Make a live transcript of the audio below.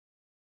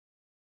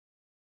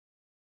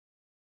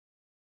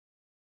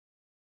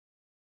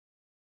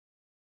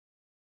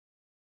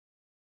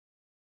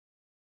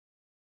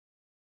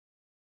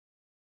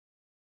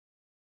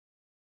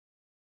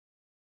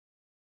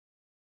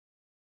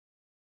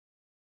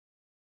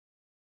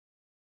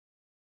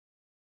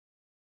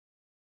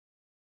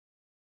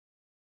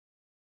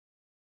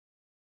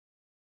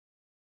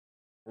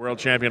World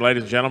champion,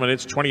 ladies and gentlemen,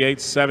 it's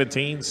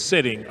 28-17,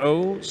 sitting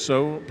oh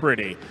so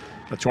pretty.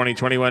 The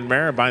 2021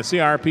 mare by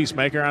CR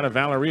Peacemaker out of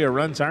Valeria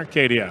runs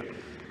Arcadia.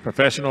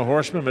 Professional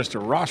horseman,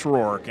 Mr. Ross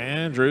Roark,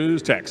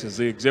 Andrews, Texas.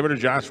 The exhibitor,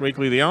 Josh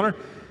Weekly, the owner.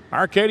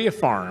 Arcadia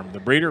Farm, the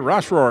breeder,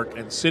 Ross Roark,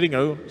 and sitting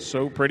oh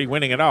so pretty,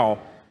 winning it all.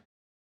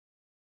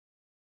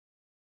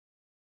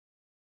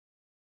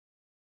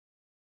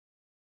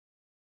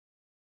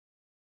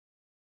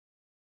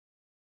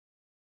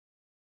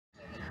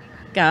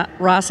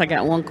 Ross, I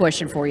got one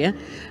question for you.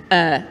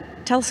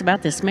 Tell us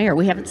about this mare.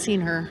 We haven't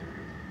seen her.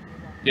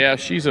 Yeah,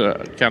 she's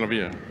a kind of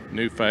a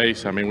new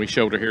face. I mean, we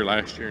showed her here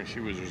last year and she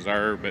was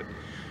reserved, but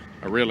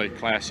a really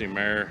classy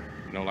mare.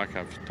 You know, like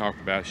I've talked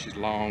about, she's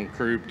long,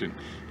 crouped, and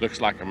looks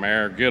like a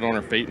mare, good on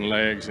her feet and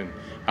legs. And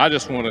I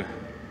just want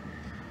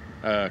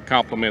to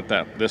compliment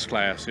this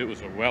class. It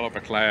was a well of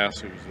a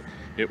class.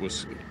 It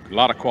was a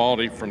lot of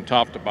quality from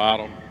top to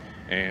bottom,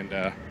 and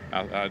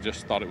I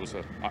just thought it was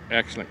an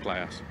excellent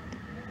class.